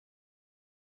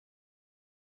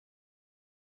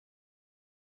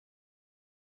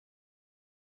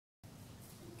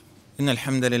إن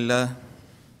الحمد لله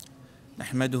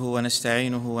نحمده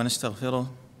ونستعينه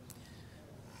ونستغفره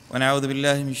ونعوذ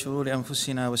بالله من شرور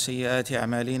أنفسنا وسيئات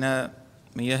أعمالنا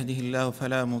من يهده الله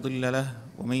فلا مضل له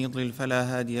ومن يضلل فلا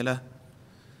هادي له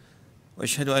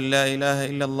وأشهد أن لا إله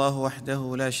إلا الله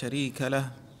وحده لا شريك له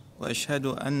وأشهد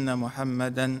أن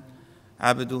محمدًا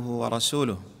عبده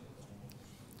ورسوله.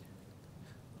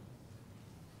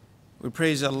 We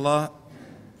praise Allah.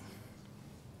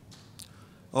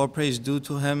 All praise due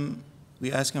to Him.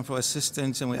 We ask Him for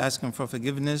assistance and we ask Him for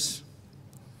forgiveness.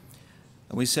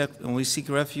 And we seek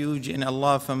refuge in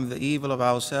Allah from the evil of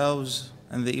ourselves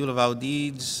and the evil of our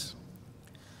deeds.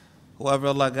 Whoever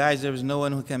Allah guides, there is no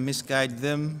one who can misguide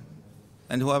them.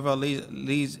 And whoever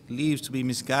leaves to be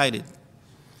misguided,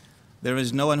 there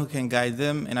is no one who can guide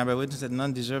them. And I bear witness that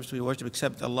none deserves to be worshipped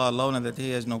except Allah alone, and that He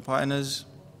has no partners.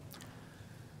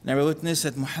 And I bear witness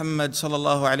that Muhammad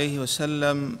sallallahu alayhi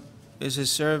wasallam is His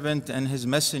servant and His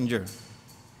messenger.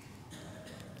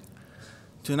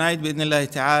 Tonight, bi'idhnillahi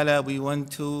ta'ala, we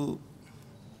want to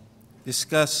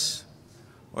discuss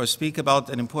or speak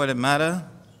about an important matter,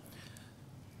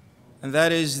 and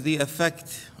that is the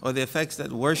effect or the effects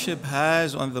that worship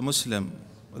has on the Muslim,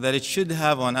 or that it should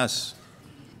have on us.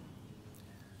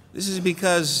 This is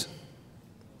because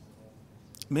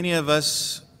many of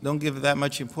us don't give that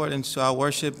much importance to our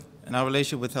worship and our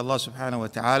relationship with Allah subhanahu wa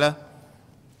ta'ala.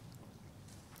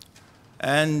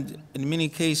 And in many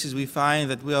cases we find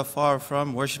that we are far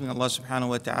from worshiping Allah subhanahu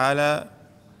wa ta'ala,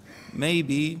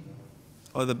 maybe,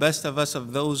 or the best of us,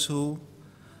 of those who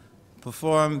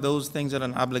perform those things that are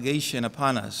an obligation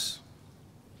upon us.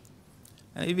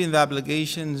 And even the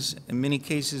obligations, in many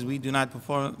cases, we do not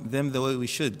perform them the way we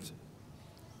should.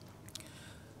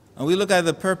 And we look at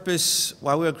the purpose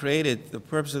why we were created, the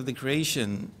purpose of the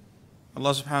creation.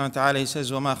 Allah subhanahu wa ta'ala, He says,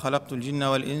 وَمَا خَلَقْتُ الْجِنَّ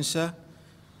وَالْإِنسَ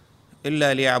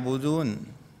إِلَّا لِيَعْبُدُونَ.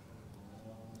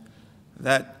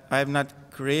 That I have not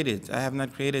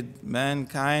created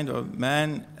mankind or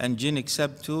man and jinn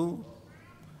except to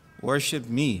worship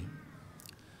me.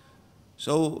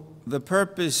 So the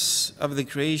purpose of the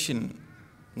creation,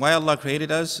 why Allah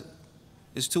created us,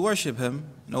 is to worship Him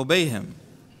and obey Him.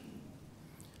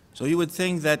 So you would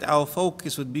think that our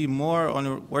focus would be more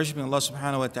on worshiping Allah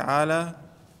subhanahu wa ta'ala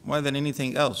more than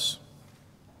anything else,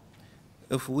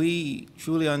 if we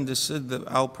truly understood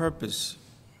our purpose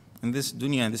in this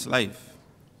dunya, in this life.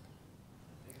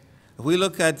 If we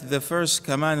look at the first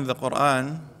command in the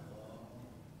Quran,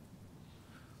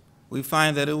 we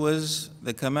find that it was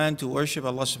the command to worship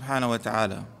Allah subhanahu wa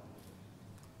ta'ala.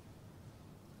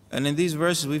 And in these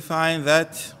verses we find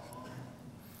that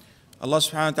Allah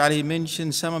subhanahu wa ta'ala, He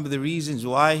mentioned some of the reasons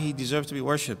why He deserves to be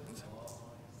worshipped.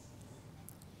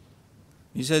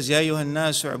 He says, يَا أَيُّهَا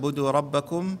النَّاسُ اعْبُدُوا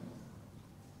رَبَّكُمْ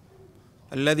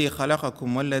الَّذِي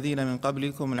خَلَقَكُمْ وَالَّذِينَ مِنْ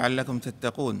قَبْلِكُمْ لَعَلَّكُمْ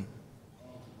تَتَّقُونَ.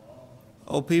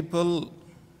 O people,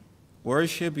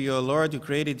 worship your Lord who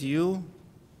created you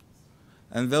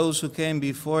and those who came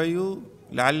before you,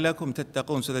 لَعَلَّكُمْ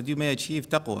تَتَّقُونَ, so that you may achieve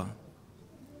taqwa.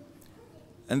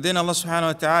 And then Allah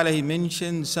subhanahu wa ta'ala, He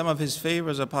mentioned some of His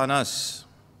favors upon us,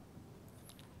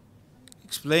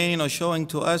 explaining or showing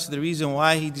to us the reason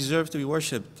why He deserves to be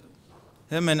worshipped,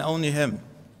 Him and only Him.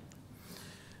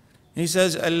 He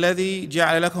says, الَّذِي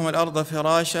جَعَلَ لَكُمُ الْأَرْضَ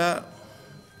فِرَاشًا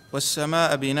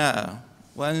وَالسَّمَاءَ بِنَاءً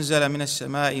وَأَنزَلَ مِنَ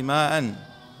السَّمَاءِ مَاءً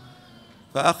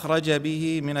فَأَخْرَجَ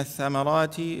بِهِ مِنَ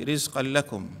الثَّمَرَاتِ رِزْقًا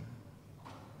لَكُمْ.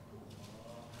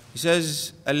 He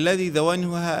says, الَّذِي, the one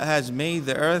who has made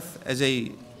the earth as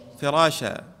a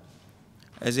firasha,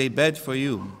 as a bed for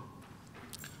you,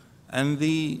 and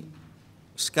the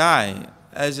sky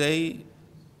as a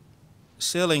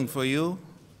ceiling for you,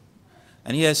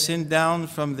 and He has sent down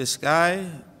from the sky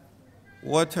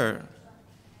water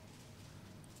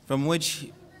from which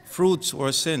fruits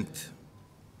were sent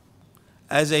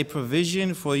as a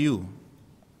provision for you.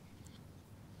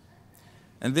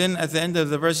 And then at the end of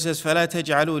the verse it says, فَلَا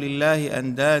تَجْعَلُوا لِلَّهِ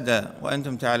أَنْدَادًا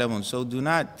وَأَنْتُمْ تَعْلَمُونَ. So do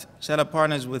not set up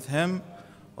partners with Him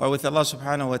or with Allah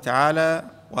subhanahu wa ta'ala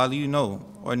while you know,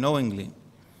 or knowingly.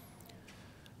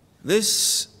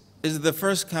 This is the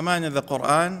first command in the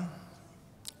Quran,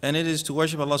 and it is to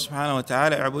worship Allah subhanahu wa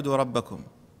ta'ala. اعْبُدُوا رَبَّكُمْ,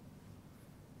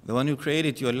 the one who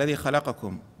created you, الَّذِي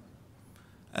خَلَقَكُمْ.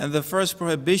 And the first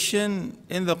prohibition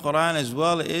in the Quran as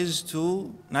well is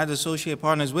to not associate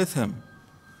partners with Him,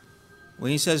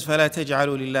 when He says, فَلَا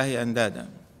تَجْعَلُوا لِلَّهِ أَنْدَادًا.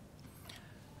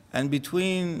 And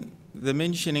between the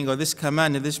mentioning of this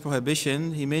command and this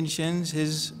prohibition, He mentions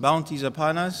His bounties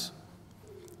upon us,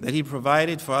 that He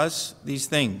provided for us these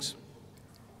things.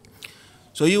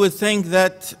 So you would think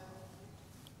that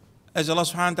as Allah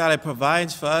subhanahu wa ta'ala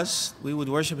provides for us, we would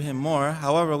worship Him more.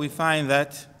 However, we find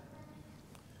that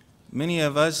many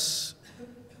of us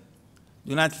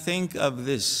do not think of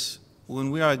this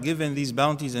when we are given these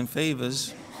bounties and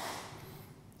favors,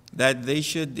 that they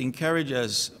should encourage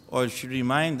us or should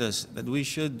remind us that we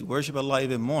should worship Allah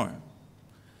even more.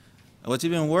 What's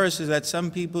even worse is that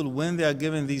some people, when they are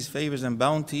given these favors and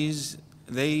bounties,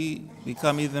 they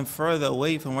become even further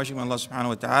away from worshiping Allah subhanahu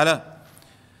wa ta'ala.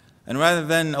 And rather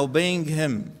than obeying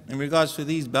Him in regards to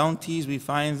these bounties, we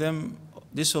find them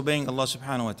disobeying Allah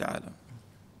subhanahu wa ta'ala.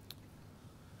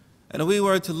 And if we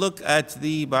were to look at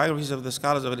the biographies of the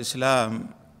scholars of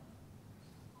Islam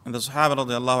and the Sahaba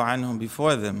radiallahu anhum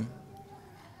before them,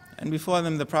 and before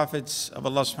them the prophets of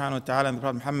Allah subhanahu wa ta'ala and the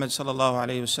Prophet Muhammad sallallahu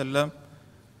alayhi wasallam,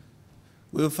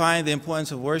 we will find the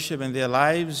importance of worship in their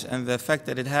lives and the effect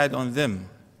that it had on them.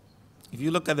 If you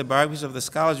look at the biographies of the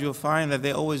scholars, you'll find that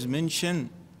they always mention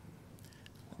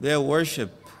their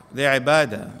worship, their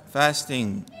ibadah,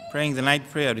 fasting, praying the night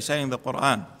prayer, reciting the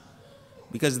Quran,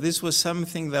 because this was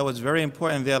something that was very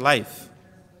important in their life.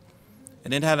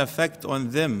 And it had an effect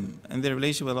on them and their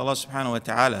relationship with Allah subhanahu wa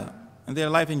ta'ala and their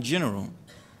life in general.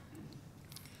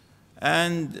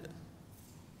 And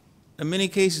in many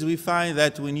cases, we find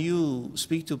that when you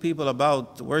speak to people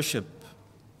about worship,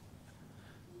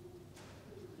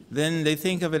 then they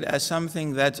think of it as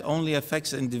something that only affects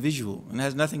the individual and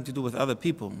has nothing to do with other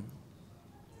people.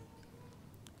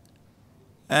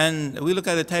 And we look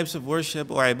at the types of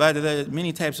worship or ibadah. There are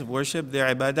many types of worship. There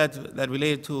are ibadat that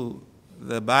relate to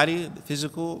the body, the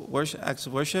physical worship, acts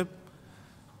of worship,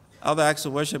 other acts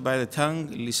of worship by the tongue,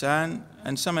 lisan,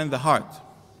 and some in the heart.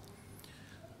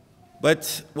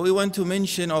 But what we want to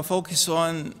mention or focus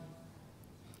on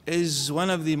is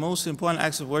one of the most important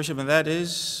acts of worship, and that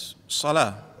is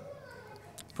salah,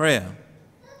 prayer.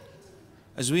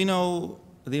 As we know,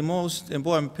 the most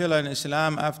important pillar in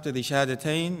Islam after the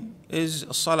shahadatain is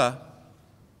salah.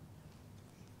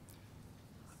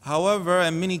 However,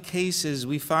 in many cases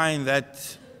we find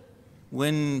that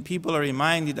when people are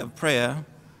reminded of prayer,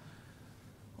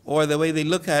 or the way they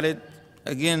look at it,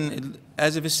 again,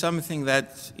 as if it's something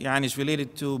that is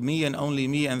related to me and only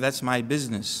me, and that's my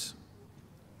business,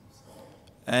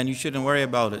 and you shouldn't worry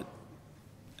about it.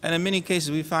 And in many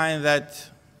cases we find that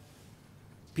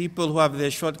people who have their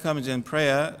shortcomings in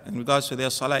prayer in regards to their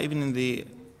salah, even in the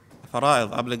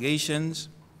fara'id, obligations,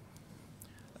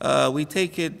 we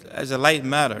take it as a light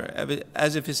matter,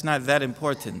 as if it's not that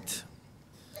important.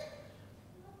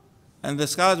 And the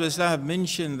scholars of Islam have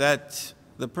mentioned that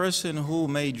the person who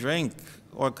may drink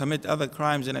or commit other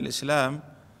crimes in Islam,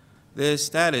 their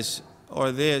status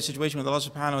or their situation with Allah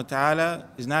subhanahu wa ta'ala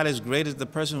is not as great as the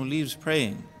person who leaves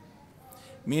praying.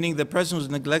 Meaning the person who's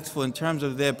neglectful in terms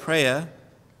of their prayer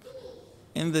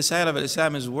in the sight of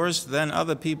Islam is worse than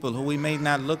other people who we may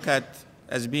not look at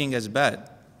as being as bad.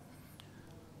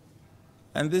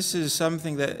 And this is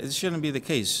something that it shouldn't be the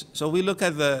case. So we look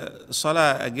at the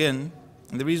salah again,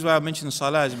 and the reason why I mentioned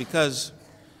salah is because,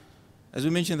 as we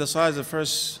mentioned, the salah is the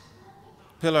first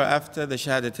pillar after the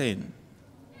shahadatain.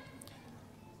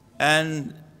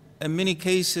 And in many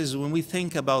cases, when we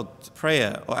think about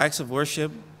prayer or acts of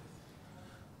worship,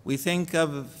 we think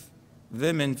of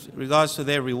them in regards to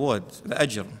their reward, the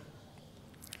ajr,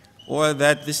 or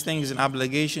that this thing is an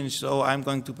obligation, so I'm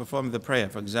going to perform the prayer,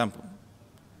 for example.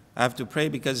 I have to pray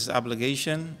because it's an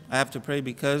obligation. I have to pray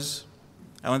because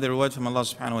I want the reward from Allah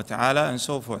subhanahu wa ta'ala, and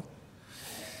so forth.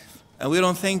 And we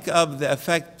don't think of the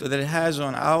effect that it has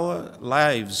on our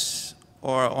lives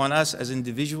or on us as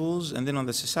individuals and then on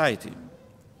the society.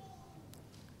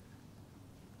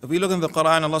 If we look in the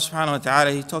Quran, Allah subhanahu wa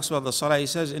ta'ala, He talks about the salah. He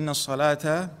says, "Inna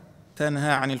salata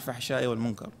tanha anil fahsha'i wal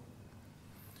munkar."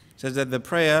 He says that the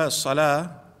prayer,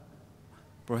 salah,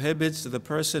 prohibits the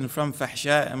person from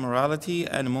fahsha, immorality,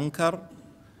 and munkar,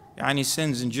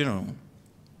 sins in general.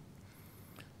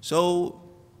 So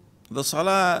the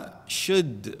salah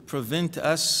should prevent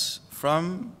us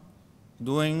from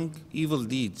doing evil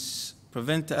deeds,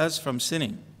 prevent us from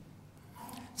sinning.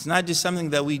 It's not just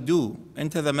something that we do,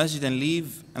 enter the masjid and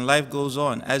leave, and life goes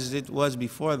on as it was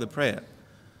before the prayer.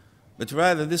 But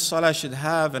rather, this salah should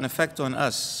have an effect on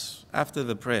us after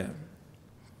the prayer.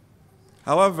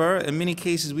 However, in many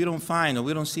cases we don't find or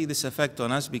we don't see this effect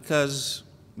on us because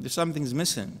there's something's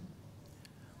missing.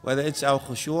 Whether it's our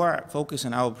khushu', focus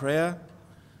on our prayer.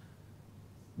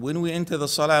 When we enter the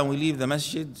salah and we leave the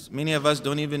masjid, many of us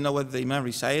don't even know what the imam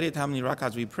recited, how many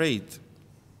rakats we prayed.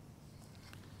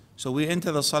 So we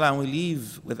enter the salah and we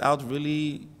leave without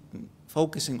really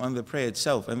focusing on the prayer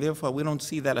itself, and therefore we don't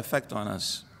see that effect on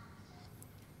us.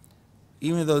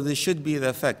 Even though this should be the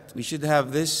effect, we should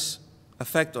have this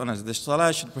effect on us. The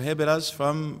salah should prohibit us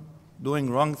from doing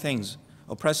wrong things,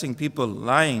 oppressing people,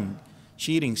 lying,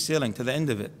 cheating, stealing, to the end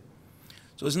of it.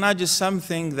 So it's not just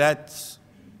something that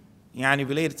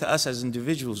related to us as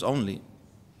individuals only,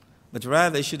 but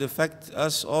rather it should affect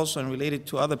us also and related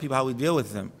to other people, how we deal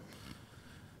with them.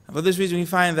 And for this reason, we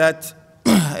find that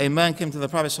a man came to the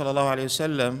Prophet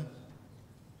ﷺ and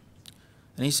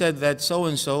he said that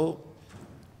so-and-so,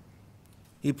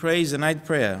 he prays the night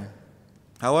prayer.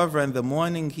 However, in the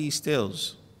morning he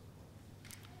steals.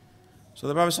 So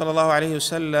the Prophet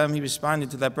ﷺ, he responded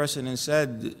to that person and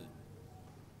said,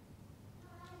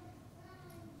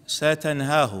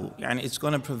 Satanhahu, it's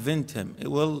going to prevent him, it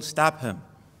will stop him.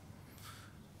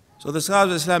 So the scholars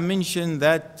of Islam mentioned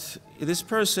that this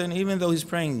person, even though he's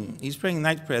praying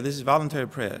night prayer, this is voluntary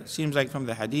prayer. It seems like from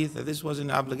the hadith that this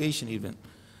wasn't an obligation even.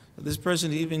 But this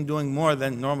person is even doing more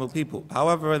than normal people.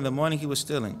 However, in the morning he was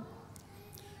stealing.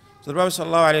 So the Prophet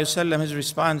ﷺ, his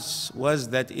response was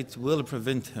that it will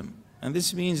prevent him. And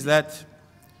this means that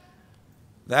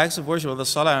the acts of worship, or the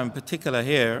salah in particular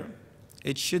here,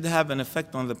 it should have an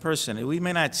effect on the person. We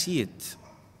may not see it.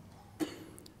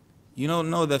 You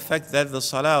don't know the effect that the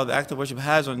salah or the act of worship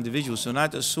has on individuals, so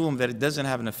not assume that it doesn't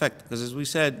have an effect. Because as we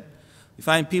said, we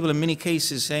find people in many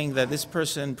cases saying that this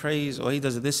person prays or he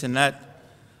does this and that.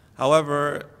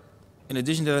 However, in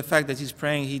addition to the fact that he's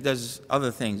praying, he does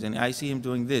other things, and I see him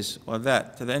doing this or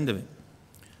that to the end of it.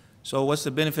 So what's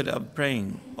the benefit of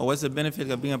praying? Or what's the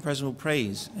benefit of being a person who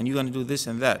prays and you're going to do this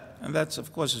and that? And that's,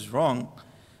 of course, is wrong,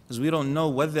 because we don't know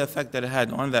what the effect that it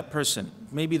had on that person.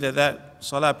 Maybe that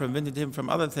salah prevented him from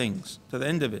other things to the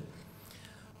end of it.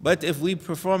 But if we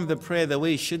perform the prayer the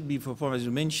way it should be performed, as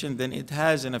you mentioned, then it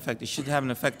has an effect. It should have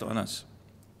an effect on us.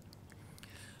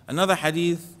 Another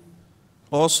hadith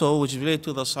also, which is related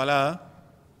to the salah,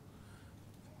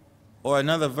 or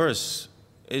another verse,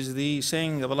 is the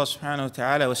saying of Allah subhanahu wa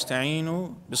ta'ala,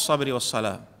 وَاسْتَعِينُوا بِالصَّبْرِ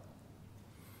وَالصَّلَاةِ.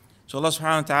 So Allah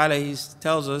subhanahu wa ta'ala, He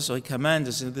tells us, or He commands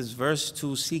us in this verse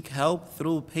to seek help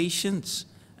through patience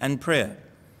and prayer.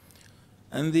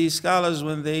 And the scholars,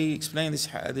 when they explain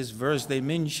this verse, they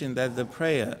mention that the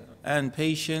prayer and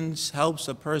patience helps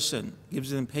a person,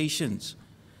 gives them patience,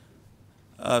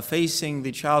 facing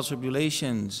the trials,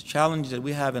 tribulations, challenges that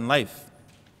we have in life.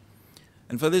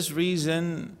 And for this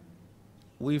reason,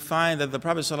 we find that the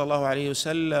Prophet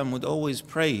ﷺ would always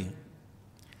pray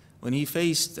when he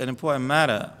faced an important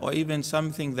matter or even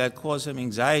something that caused him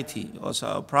anxiety or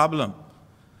a problem.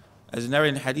 As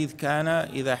narrated in hadith, kana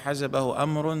إذا حزبه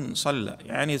أمر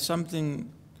صلى.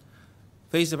 Something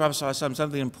faced the Prophet ﷺ,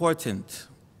 something important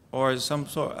or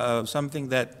something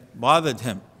that bothered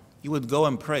him, he would go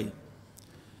and pray.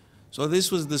 So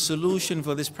this was the solution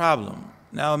for this problem.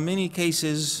 Now, in many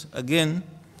cases, again,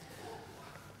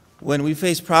 when we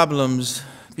face problems,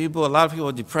 a lot of people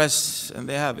are depressed and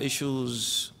they have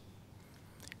issues.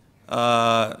 They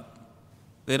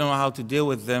don't know how to deal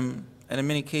with them. And in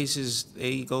many cases,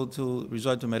 they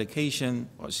resort to medication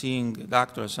or seeing a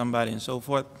doctor or somebody and so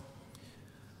forth.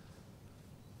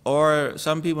 Or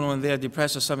some people, when they are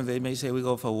depressed or something, they may say, we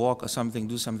go for a walk or something,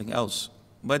 do something else.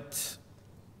 But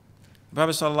the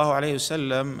Prophet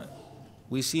ﷺ,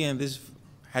 we see in this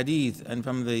hadith and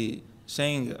from the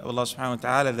saying of Allah subhanahu wa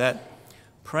ta'ala that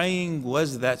praying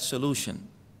was that solution.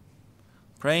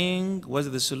 Praying was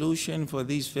the solution for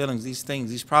these feelings, these things,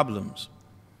 these problems.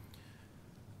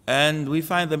 And we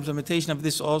find the implementation of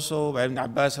this also by Ibn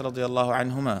Abbas radiallahu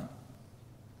anhuma.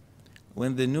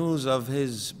 When the news of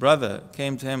his brother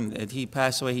came to him that he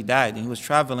passed away, he died, and he was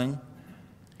traveling,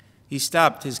 he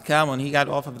stopped his camel and he got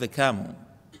off of the camel.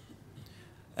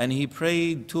 And he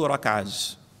prayed 2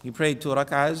 rak'ahs. He prayed 2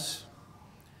 rak'ahs.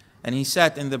 And he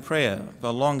sat in the prayer for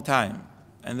a long time.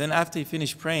 And then after he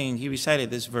finished praying, he recited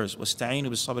this verse, وَاسْتَعِينُوا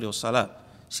بِالصَّبْرِ وَالصَّلَاةِ.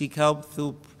 Seek help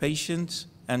through patience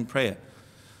and prayer.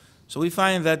 So we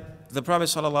find that the Prophet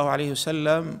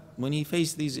ﷺ, when he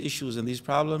faced these issues and these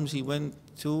problems, he went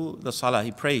to the salah.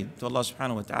 He prayed to Allah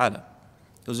subhanahu wa ta'ala.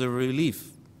 It was a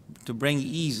relief to bring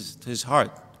ease to his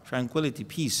heart, tranquility,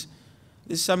 peace.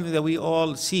 This is something that we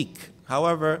all seek.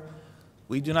 However,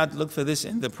 we do not look for this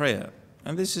in the prayer.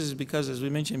 And this is because, as we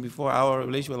mentioned before, our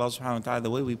relationship with Allah subhanahu wa ta'ala, the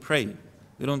way we pray,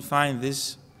 we don't find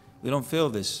this, we don't feel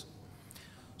this.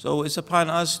 So it's upon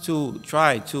us to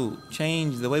try to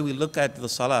change the way we look at the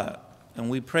salah and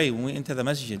we pray when we enter the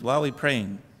masjid. Why are we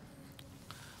praying?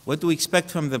 What do we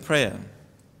expect from the prayer?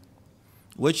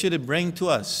 What should it bring to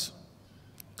us?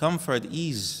 Comfort,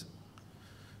 ease.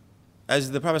 As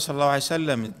the Prophet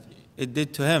ﷺ, it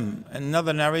did to him.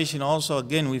 Another narration also,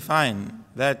 again, we find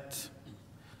that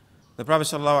the Prophet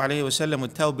ﷺ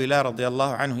would tell Bilal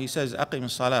radiallahu anhu, he says, أقم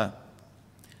الصلاة.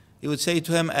 He would say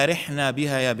to him, أرحنا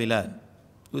بها يا Bilal.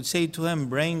 He would say to him,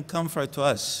 bring comfort to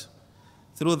us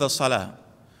through the salah.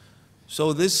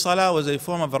 So this salah was a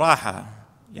form of raha,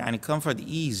 comfort,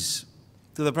 ease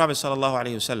to the Prophet sallallahu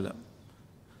alaihi wasallam.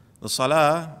 The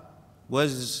salah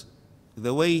was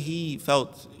the way he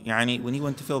felt, when he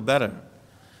went to feel better,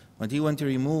 when he went to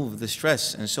remove the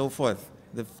stress and so forth.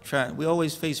 We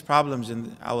always face problems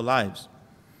in our lives.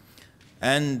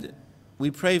 And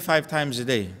we pray 5 times a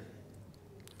day.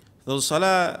 So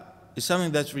salah is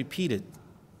something that's repeated.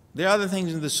 There are other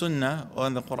things in the Sunnah or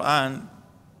in the Quran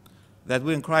that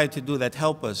we're required to do that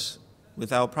help us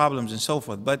with our problems and so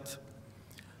forth. But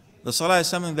the salah is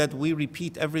something that we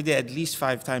repeat every day, at least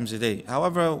 5 times a day.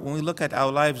 However, when we look at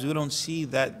our lives, we don't see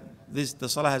that the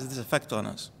salah has this effect on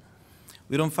us.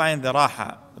 We don't find the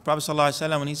raha. The Prophet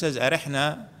ﷺ, when he says,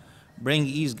 arihna, bring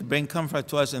ease, bring comfort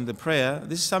to us in the prayer,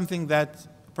 this is something that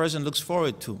a person looks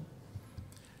forward to.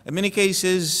 In many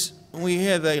cases, when we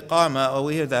hear the iqama or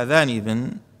we hear the adhan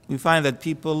even, we find that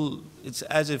people, it's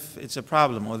as if it's a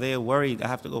problem, or they are worried, I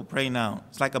have to go pray now.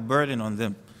 It's like a burden on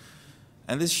them.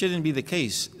 And this shouldn't be the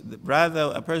case.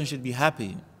 Rather, a person should be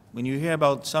happy. When you hear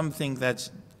about something that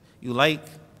you like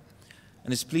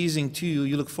and is pleasing to you,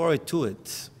 you look forward to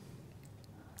it.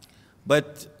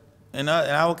 But in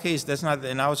our case,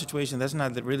 in our situation, that's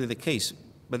not really the case.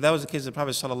 But that was the case of the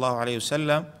Prophet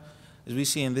ﷺ. As we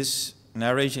see in this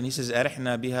narration, he says,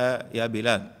 arihna biha ya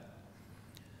Bilal.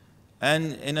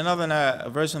 And in another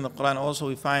verse in the Quran also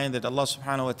we find that Allah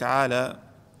subhanahu wa ta'ala,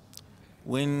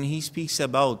 when he speaks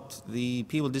about the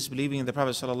people disbelieving in the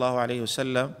Prophet sallallahu alaihi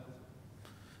wasallam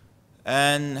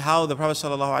and how the Prophet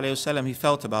sallallahu alaihi wasallam he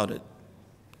felt about it,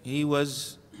 he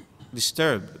was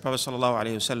disturbed. The Prophet sallallahu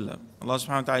alaihi wasallam, Allah subhanahu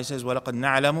wa ta'ala says, وَلَقَدْ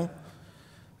نَعْلَمُ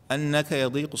أَنَّكَ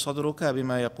يَضِيقُ صَدْرُكَ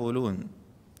بِمَا يَقُولُونَ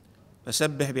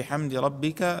فَسَبِّحْ بِحَمْدِ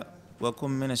رَبِّكَ وَكُن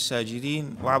مِّنَ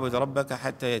السَّاجِدِينَ وَاعْبُدْ رَبَّكَ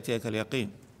حَتَّى يَأْتِيَكَ الْيَقِينُ.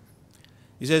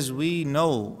 He says, we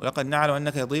know لَقَدْ نَعْلَمُ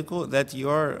أَنَّكَ يَضِيقُ, that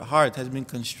your heart has been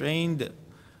constrained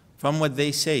from what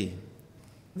they say.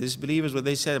 The disbelievers, what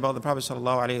they said about the Prophet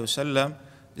sallallahu alaihi wasallam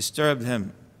disturbed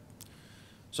him.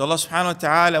 So Allah subhanahu wa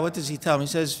ta'ala, what does he tell him? He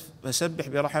says, فَسَبِّحْ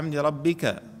بِرَحْمْدِ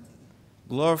رَبِّكَ,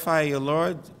 glorify your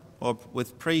Lord or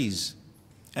with praise.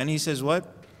 And he says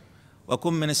what?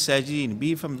 وَكُن مِّنَ السَّاجِدِينَ,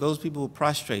 be from those people who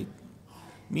prostrate.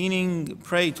 Meaning,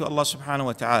 pray to Allah subhanahu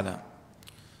wa ta'ala.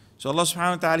 So Allah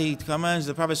subhanahu wa ta'ala, he commands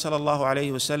the Prophet sallallahu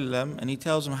alaihi wasallam, and he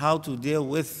tells him how to deal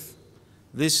with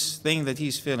this thing that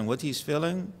he's feeling. What he's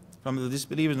feeling from the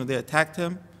disbelievers when they attacked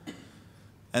him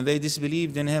and they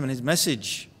disbelieved in him and his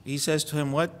message. He says to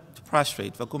him what? To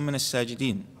prostrate. فَكُن مِّنَ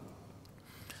السَّاجِدِينَ.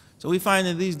 So we find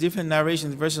in these different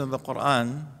narrations, verses of the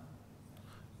Quran,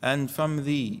 and from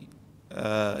the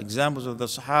examples of the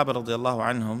Sahaba radiallahu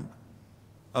anhum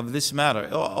of this matter.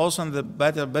 Also in the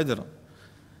Battle of Badr,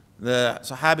 the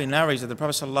Sahabi narrates that the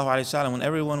Prophet sallallahu alaihi wasallam, when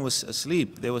everyone was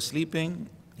asleep, they were sleeping,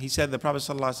 he said the Prophet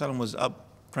sallallahu alaihi wasallam was up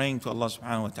praying to Allah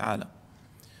subhanahu wa ta'ala.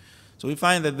 So we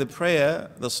find that the prayer,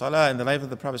 the salah in the life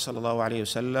of the Prophet sallallahu alaihi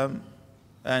wasallam,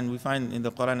 and we find in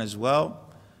the Quran as well,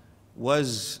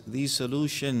 was the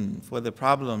solution for the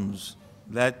problems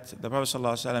that the Prophet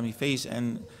sallallahu alaihi wasallam he faced,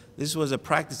 and this was a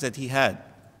practice that he had.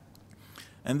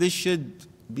 And this should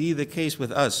be the case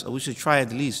with us, or we should try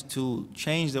at least to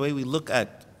change the way we look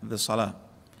at the salah.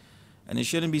 And it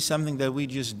shouldn't be something that we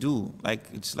just do, like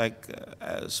it's like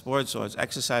sports or it's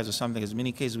exercise or something. As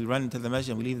many cases we run into the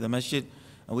masjid and we leave the masjid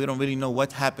and we don't really know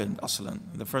what happened aslan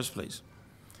in the first place.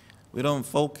 We don't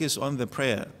focus on the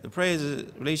prayer. The prayer is a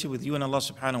relationship with you and Allah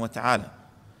subhanahu wa ta'ala.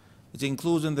 It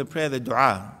includes in the prayer the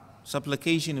dua.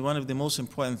 Supplication is one of the most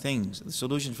important things, the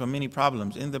solution for many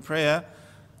problems. In the prayer,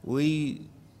 we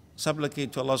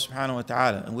supplicate to Allah subhanahu wa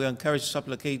ta'ala, and we are encouraged to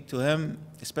supplicate to Him,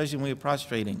 especially when we are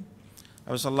prostrating.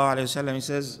 Prophet sallallahu alayhi wa sallam, he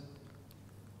says,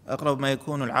 أقرب ما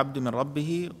يكون العبد من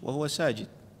ربه وهو ساجد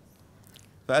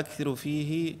فأكثر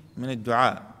فيه من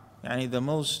الدعاء. يعني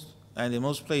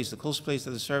the close place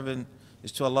that the servant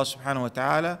is to Allah subhanahu wa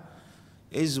ta'ala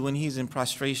is when he's in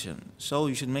prostration. So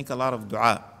you should make a lot of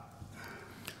dua.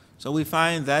 So we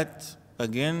find that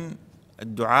again, a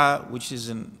dua which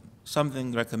is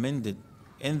something recommended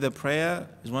in the prayer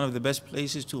is one of the best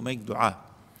places to make dua.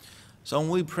 So when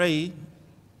we pray,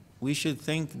 we should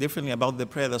think differently about the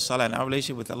prayer, the salah, and our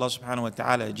relationship with Allah subhanahu wa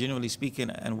ta'ala, generally speaking,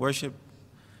 and worship,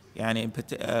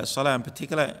 salah in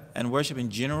particular, and worship in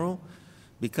general,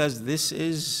 because this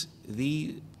is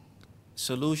the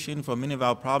solution for many of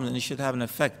our problems, and it should have an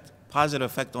effect, positive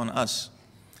effect on us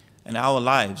and our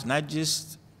lives. Not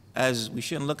just as, we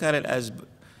shouldn't look at it as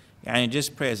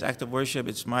just prayer, as act of worship,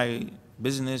 it's my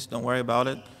business, don't worry about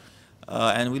it.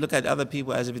 And we look at other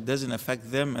people as if it doesn't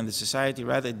affect them and the society.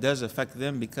 Rather, it does affect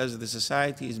them, because the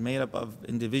society is made up of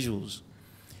individuals.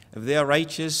 If they are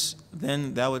righteous,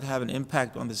 then that would have an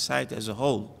impact on the society as a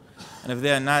whole. And if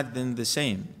they are not, then the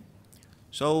same.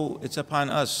 So it's upon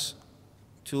us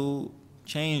to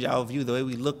change our view, the way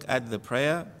we look at the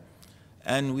prayer,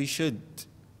 and we should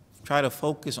try to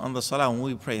focus on the salah when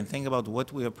we pray and think about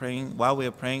what we are praying, while we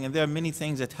are praying. And there are many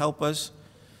things that help us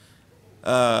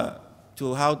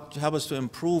to help us to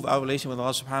improve our relation with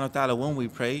Allah subhanahu wa ta'ala when we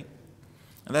pray.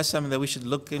 And that's something that we should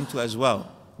look into as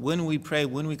well. When we pray,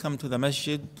 when we come to the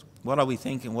masjid, what are we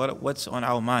thinking? What's on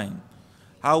our mind?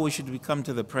 How should we come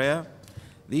to the prayer?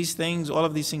 These things, all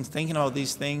of these things, thinking about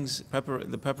these things,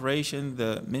 the preparation,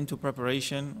 the mental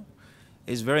preparation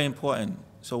is very important.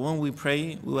 So when we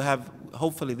pray, we will have,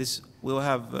 hopefully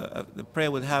the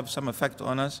prayer will have some effect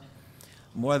on us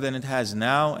more than it has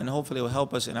now, and hopefully it will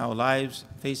help us in our lives,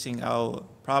 facing our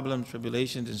problems,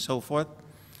 tribulations, and so forth.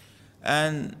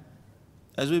 And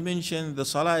as we mentioned, the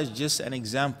salah is just an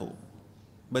example,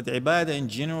 but the ibadah in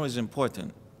general is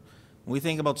important. When we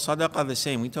think about sadaqah, the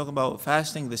same. We talk about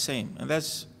fasting, the same. And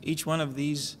that's each one of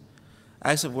these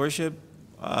acts of worship,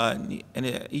 and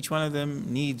each one of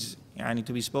them needs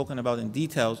to be spoken about in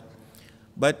details.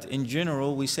 But in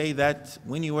general, we say that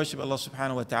when you worship Allah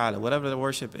subhanahu wa ta'ala, whatever the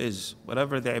worship is,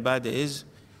 whatever the ibadah is,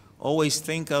 always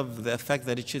think of the effect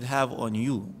that it should have on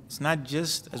you. It's not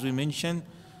just, as we mentioned,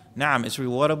 na'am, it's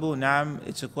rewardable, na'am,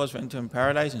 it's a cause for entering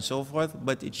paradise and so forth,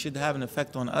 but it should have an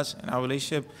effect on us and our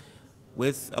relationship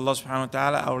with Allah subhanahu wa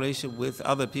ta'ala, our relationship with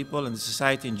other people and the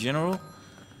society in general.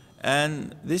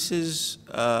 And this is,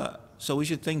 so we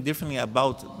should think differently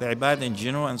about the ibadah in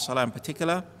general and salah in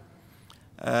particular.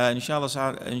 Inshallah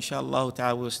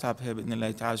ta'ala, we'll stop here.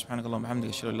 Bi'idhnillahi ta'ala, subhanakallahumma hamdika,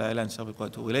 ashhadu an la ilaha illa anta, astaghfiruka wa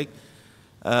atubu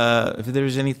ilayk. If there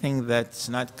is anything that's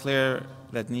not clear,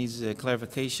 that needs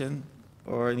clarification,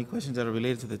 or any questions that are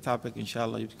related to the topic,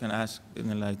 inshallah, you can ask.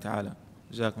 Bi'idhnillahi ta'ala.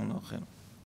 Jazakumullahu khairan.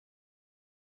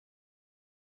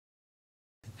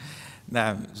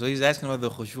 So he's asking about the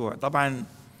khushu'. طبعا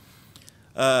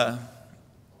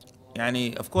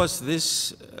of course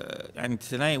this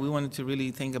tonight we wanted to really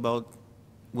think about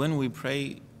when we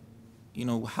pray,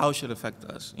 how should it affect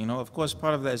us. Of course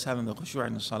part of that is having the khushu'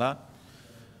 in the salah.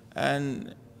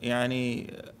 And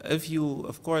if you,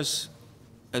 of course,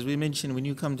 as we mentioned, when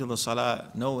you come to the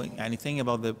salah, knowing anything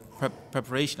about the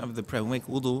preparation of the prayer, we make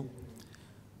wudu,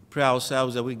 pray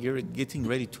ourselves that we're getting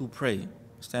ready to pray,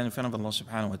 stand in front of Allah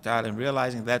subhanahu wa ta'ala, and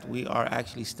realizing that we are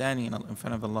actually standing in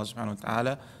front of Allah subhanahu wa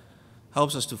ta'ala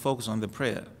helps us to focus on the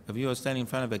prayer. If you are standing in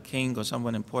front of a king or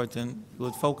someone important, you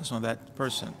would focus on that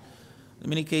person. In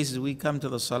many cases, we come to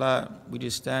the salah, we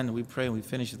just stand, we pray, and we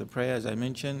finish the prayer, as I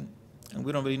mentioned, and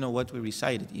we don't really know what we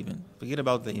recited even. Forget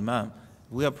about the imam.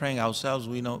 If we are praying ourselves,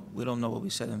 we don't know what we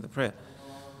said in the prayer.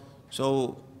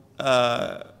 So,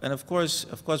 and of course,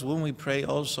 when we pray,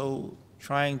 also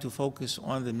trying to focus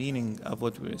on the meaning of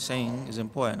what we're saying is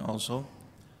important also.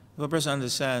 If a person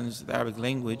understands the Arabic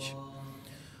language,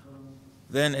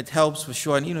 then it helps for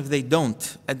sure. And even if they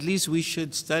don't, at least we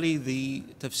should study the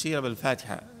tafsir of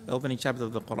Al-Fatiha, the opening chapter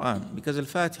of the Quran. Because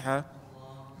Al-Fatiha,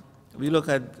 we look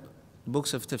at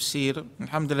books of tafsir,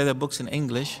 alhamdulillah, there are books in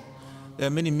English, there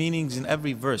are many meanings in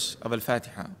every verse of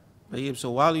Al-Fatiha.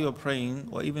 So while you are praying,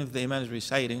 or even if the imam is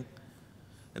reciting,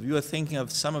 if you are thinking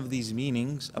of some of these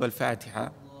meanings of Al-Fatiha,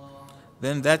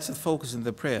 then that's the focus in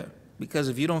the prayer. Because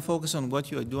if you don't focus on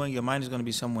what you are doing, your mind is going to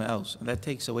be somewhere else. And that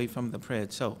takes away from the prayer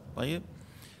itself.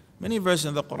 Many verses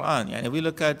in the Quran. If we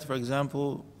look at, for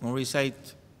example, when we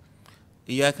recite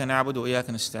إِيَّاكَ نَعْبُدُ وَإِيَّاكَ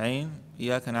نَسْتَعِينُ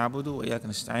إِيَّاكَ نَعْبُدُ وَإِيَّاكَ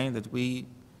نَسْتَعِينُ, that we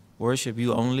worship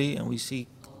you only and we seek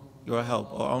your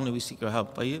help, or only we seek your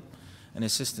help, and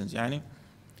assistance. If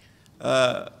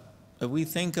we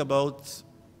think about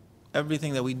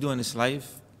everything that we do in this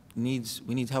life, we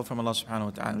need help from Allah subhanahu wa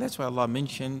ta'ala. That's why Allah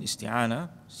mentioned isti'ana,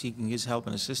 seeking His help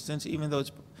and assistance, even though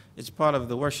it's part of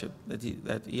the worship that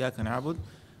إِيَّاكَ نَعْبُدُ.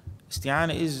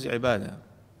 Isti'ana is ibadah,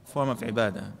 form of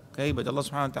ibadah. Okay, but Allah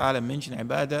subhanahu wa ta'ala mentioned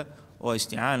ibadah or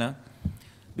isti'ana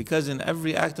because in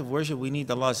every act of worship we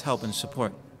need Allah's help and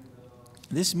support.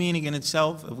 This meaning in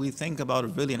itself, if we think about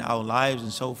it really in our lives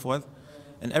and so forth,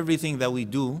 and everything that we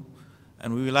do,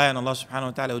 and we rely on Allah subhanahu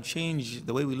wa ta'ala, it will change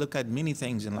the way we look at many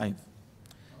things in life.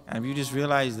 And if you just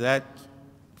realize that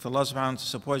if Allah subhanahu wa ta'ala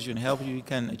supports you and helps you, you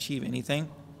can achieve anything,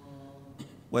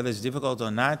 whether it's difficult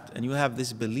or not, and you have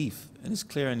this belief and it's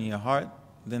clear in your heart,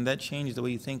 then that changes the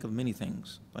way you think of many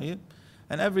things.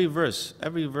 And every verse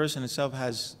in itself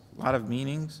has a lot of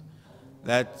meanings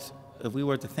that if we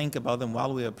were to think about them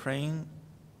while we are praying,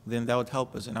 then that would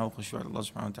help us in our khushu' Allah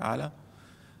subhanahu wa ta'ala.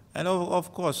 And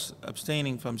of course,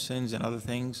 abstaining from sins and other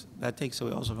things, that takes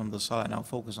away also from the salah and our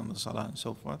focus on the salah and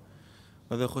so forth.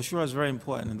 But the khushu' is very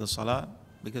important in the salah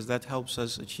because that helps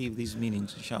us achieve these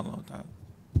meanings, inshallah ta'ala.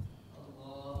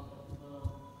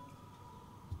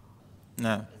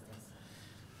 Now,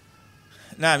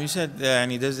 Naam, you said,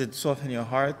 does it soften your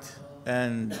heart?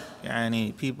 And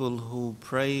people who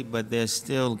pray but they're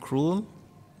still cruel?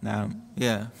 Naam,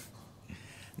 yeah.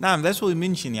 Naam, that's what we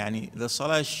mentioned. The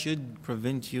salah should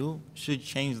prevent you, should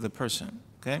change the person.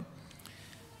 Okay?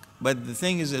 But the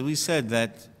thing is that we said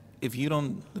that if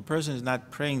the person is not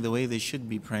praying the way they should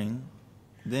be praying,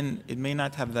 then it may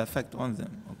not have the effect on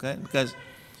them. Okay? Because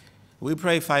we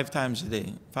pray 5 times a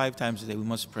day. 5 times a day we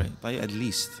must pray, at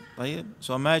least.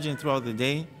 So imagine throughout the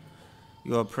day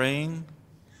you are praying,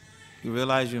 you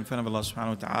realize you're in front of Allah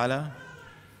subhanahu wa ta'ala.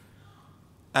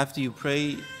 After you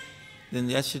pray, then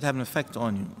that should have an effect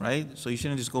on you, right? So you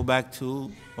shouldn't just go back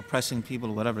to oppressing people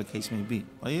or whatever the case may be.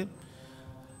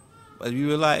 But if you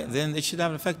realize, then it should have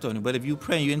an effect on you. But if you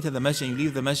pray and you enter the masjid and you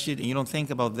leave the masjid and you don't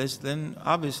think about this, then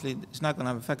obviously it's not going to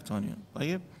have an effect on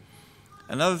you.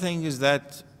 Another thing is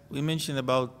that we mentioned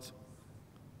about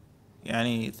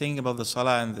thinking about the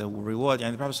salah and the reward.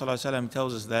 The Prophet ﷺ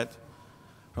tells us that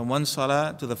from one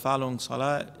salah to the following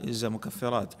salah is a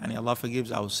mukaffirat. Allah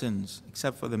forgives our sins,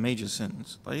 except for the major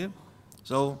sins.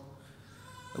 So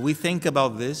we think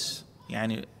about this,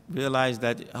 realize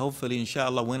that hopefully,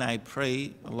 inshallah, when I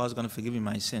pray, Allah is going to forgive me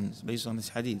my sins based on this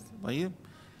hadith.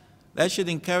 That should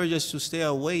encourage us to stay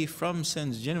away from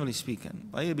sins, generally speaking.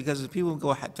 Because if people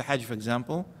go to Hajj, for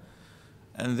example,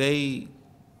 and they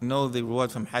know the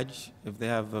reward from Hajj, if they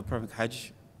have a perfect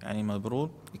Hajj, mabrur,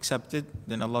 accepted,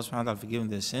 then Allah subhanahu wa ta'ala forgives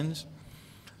their sins.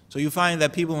 So you find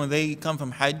that people, when they come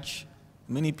from Hajj,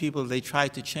 many people, they try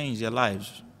to change their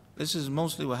lives. This is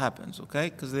mostly what happens, okay?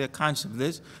 Because they are conscious of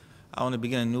this. I want to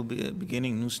begin a new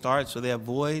beginning, new start. So they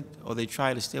avoid or they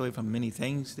try to stay away from many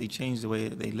things. They change the way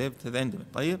they live to the end of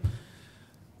it.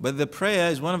 But the prayer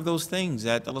is one of those things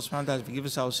that Allah subhanahu wa ta'ala forgive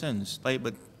us our sins.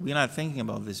 But we're not thinking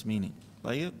about this meaning.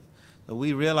 So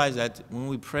we realize that when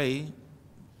we pray,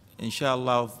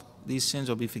 inshallah, these sins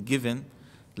will be forgiven.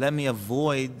 Let me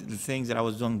avoid the things that I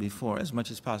was doing before as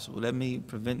much as possible. Let me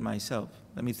prevent myself.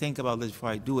 Let me think about this before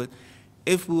I do it.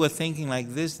 If we were thinking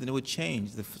like this, then it would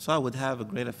change. The salah would have a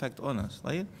great effect on us.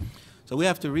 So we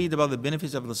have to read about the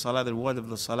benefits of the salah, the reward of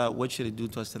the salah, what should it do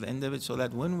to us to the end of it, so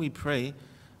that when we pray,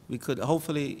 we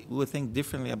would think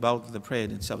differently about the prayer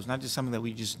itself. It's not just something that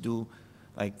we just do,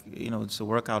 it's a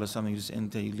workout or something, you just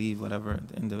enter, you leave, whatever, at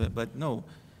the end of it. But no,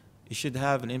 it should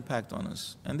have an impact on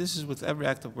us. And this is with every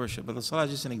act of worship. But the salah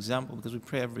is just an example because we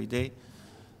pray every day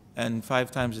and 5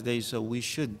 times a day, so we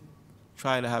should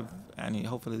try to have,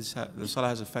 hopefully the salah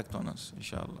has effect on us,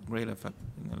 inshallah, great effect.